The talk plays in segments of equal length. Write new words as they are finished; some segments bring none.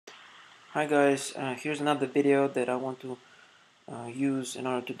Hi guys, here's another video that I want to use in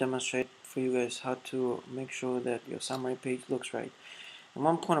order to demonstrate for you guys how to make sure that your summary page looks right. And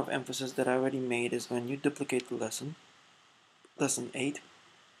one point of emphasis that I already made is when you duplicate the lesson 8,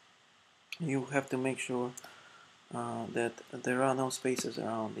 you have to make sure that there are no spaces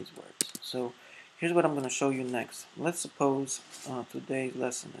around these words. So here's what I'm going to show you next. Let's suppose today's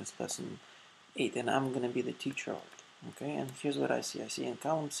lesson is lesson 8 and I'm going to be the teacher of it. Okay, and here's what I see. I see in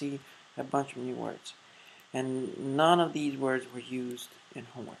column C a bunch of new words. And none of these words were used in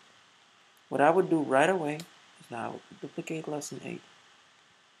homework. What I would do right away is that I would duplicate lesson 8.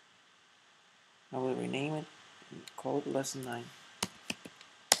 I will rename it and call it lesson 9.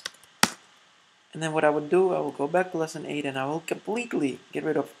 And then what I would do, I will go back to lesson 8 and I will completely get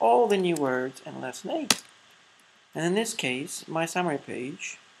rid of all the new words in lesson 8. And in this case, my summary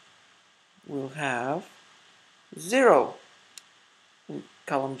page will have 0 in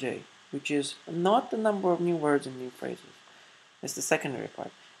column J, which is not the number of new words and new phrases. It's the secondary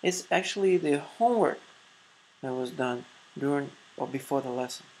part. It's actually the homework that was done during or before the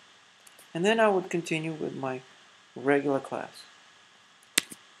lesson. And then I would continue with my regular class.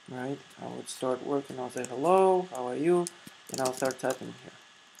 Right? I would start working, I'll say hello, how are you? And I'll start typing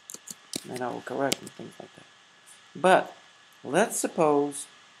here. And I will correct and things like that. But let's suppose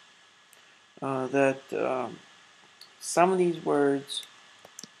that some of these words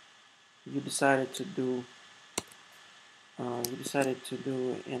you decided to do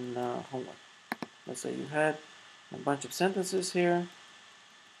in homework. Let's say you had a bunch of sentences here,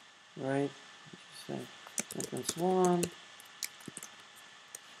 right? Just say sentence 1,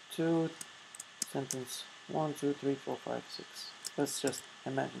 2, sentence 1, 2, 3, 4, 5, 6. Let's just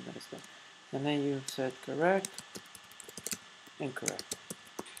imagine that it's there. And then you said correct, incorrect,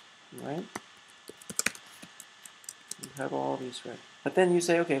 right? You have all these right. But then you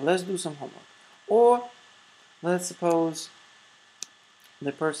say, okay, let's do some homework. Or let's suppose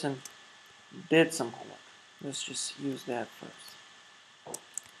the person did some homework. Let's just use that first.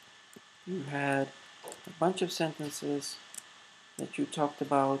 You had a bunch of sentences that you talked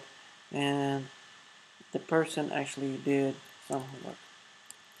about, and the person actually did some homework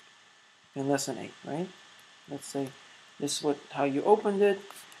in lesson 8, right? Let's say this is how you opened it,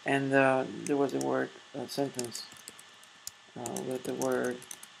 and there was a sentence with the word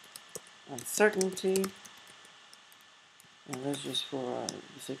uncertainty. And let's just, for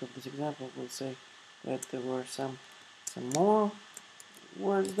the sake of this example, we'll say that there were some more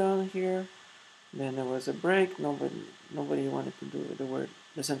words down here. Then there was a break. Nobody wanted to do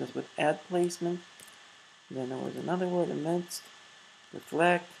the sentence with add placement. Then there was another word, amidst,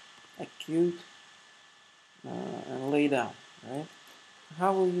 reflect, acute, and lay down. Right?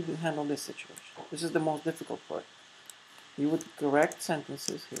 How will you handle this situation? This is the most difficult part. You would correct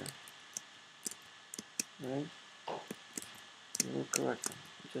sentences here, right? You will correct them,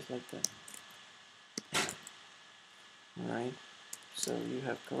 just like that. Alright? So you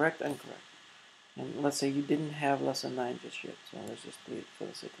have correct and correct. And let's say you didn't have lesson 9 just yet, so let's just do it for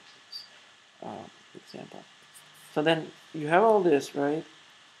the sake of this example. So then you have all this, right?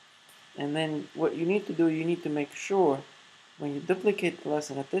 And then what you need to do, you need to make sure when you duplicate the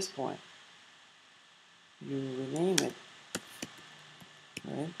lesson at this point, you rename it,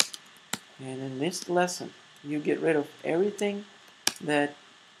 right? And in this lesson, you get rid of everything that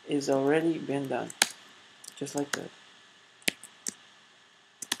is already been done, just like that.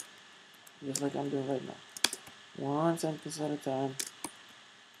 Just like I'm doing right now. One sentence at a time.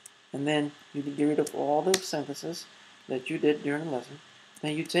 And then you get rid of all the sentences that you did during the lesson.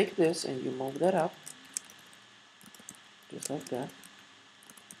 Then you take this and you move that up, just like that.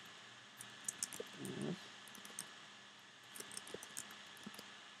 Yes.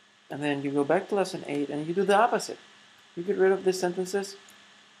 And then you go back to lesson 8 and you do the opposite. You get rid of the sentences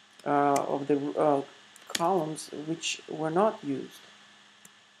of the columns which were not used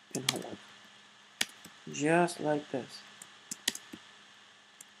in homework. Just like this.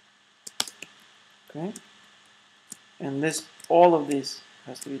 Okay? And all of this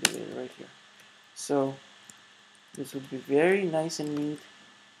has to be deleted right here. So this would be very nice and neat.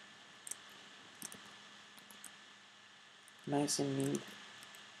 Nice and neat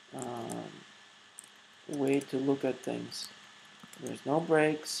way to look at things. There's no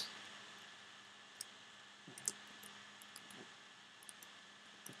breaks.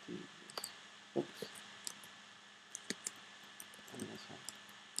 Oops.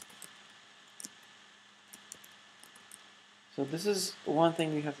 So this is one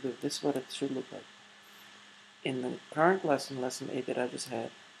thing you have to do. This is what it should look like. In the current lesson, lesson 8 that I just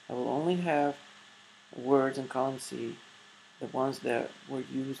had, I will only have words in column C, the ones that were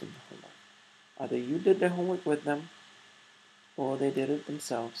used in the homework. Either you did the homework with them or they did it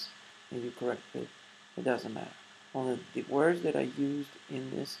themselves and you corrected it. It doesn't matter. Only the words that I used in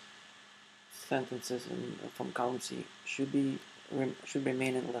this sentences from column C should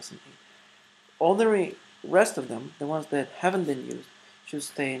remain in lesson 8. All the rest of them, the ones that haven't been used, should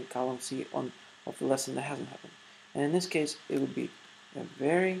stay in column C of the lesson that hasn't happened. And in this case, it would be a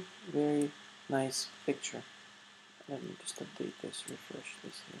very, very nice picture. Let me just update this, refresh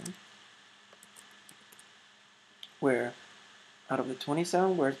this here. Where out of the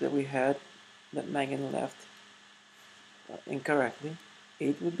 27 words that we had that Megan left incorrectly,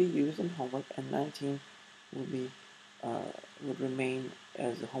 8 would be used in homework and 19 would remain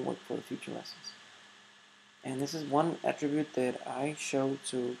as the homework for the future lessons. And this is one attribute that I show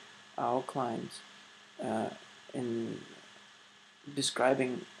to our clients in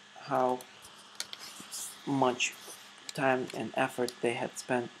describing how much time and effort they had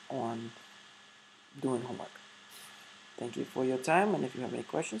spent on doing homework. Thank you for your time, and if you have any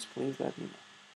questions, please let me know.